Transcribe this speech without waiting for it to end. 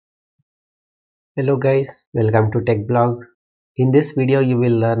Hello guys, welcome to Tech Blog. In this video you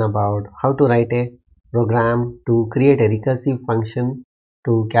will learn about how to write a program to create a recursive function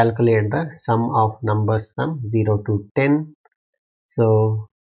to calculate the sum of numbers from 0 to 10. So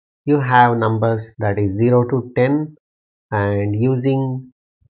you have numbers that is 0 to 10 and using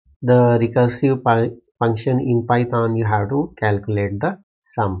the recursive function in Python you have to calculate the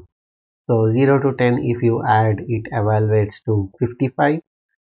sum. So 0 to 10, if you add, it evaluates to 55.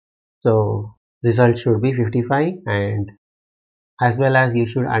 So result should be 55, and as well as you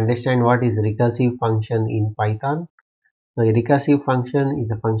should understand what is recursive function in Python. So a recursive function is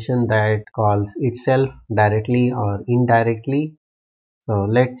a function that calls itself directly or indirectly. So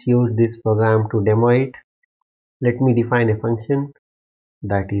let's use this program to demo it. Let me define a function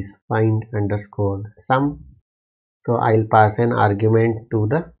that is find underscore sum. So I'll pass an argument to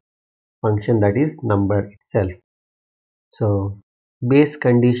the function that is number itself. So base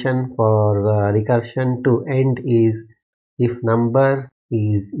condition for recursion to end is if number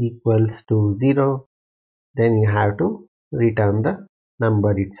is equals to 0, then you have to return the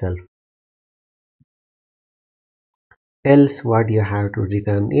number itself. Else what you have to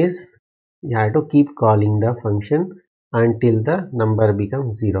return is you have to keep calling the function until the number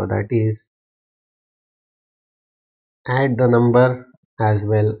becomes 0. That is, add the number as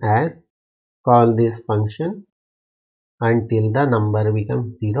well as call this function until the number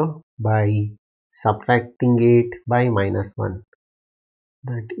becomes 0 by subtracting it by -1.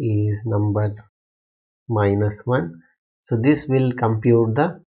 That is number -1. So this will compute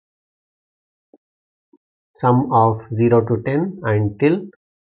the sum of 0 to 10 until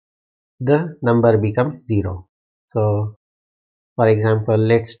the number becomes 0. So for example,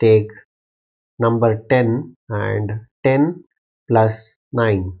 let's take number 10 and 10 plus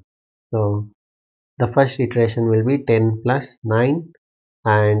 9. So the first iteration will be 10 plus 9,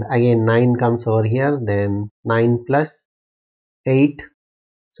 and again 9 comes over here, then 9 plus 8.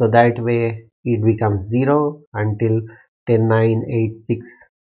 So that way it becomes 0 until 10, 9, 8, 6,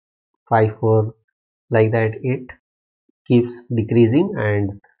 5, 4, like that it keeps decreasing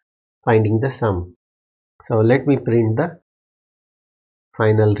and finding the sum. So let me print the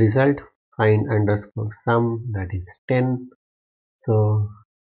final result, find underscore sum, that is 10. So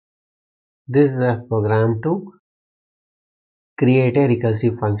this is a program to create a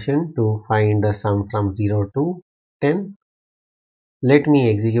recursive function to find the sum from 0 to 10. Let me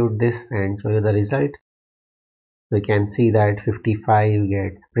execute this and show you the result. So you can see that 55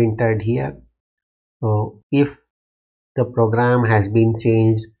 gets printed here. So if the program has been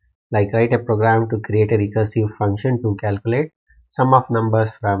changed, like write a program to create a recursive function to calculate sum of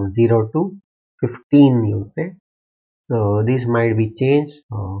numbers from 0 to 15, you say. So this might be changed.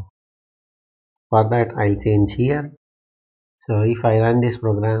 So for that I'll change here. So if I run this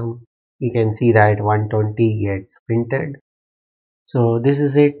program, you can see that 120 gets printed. So this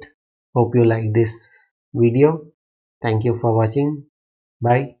is it. Hope you like this video. Thank you for watching.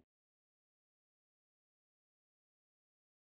 Bye.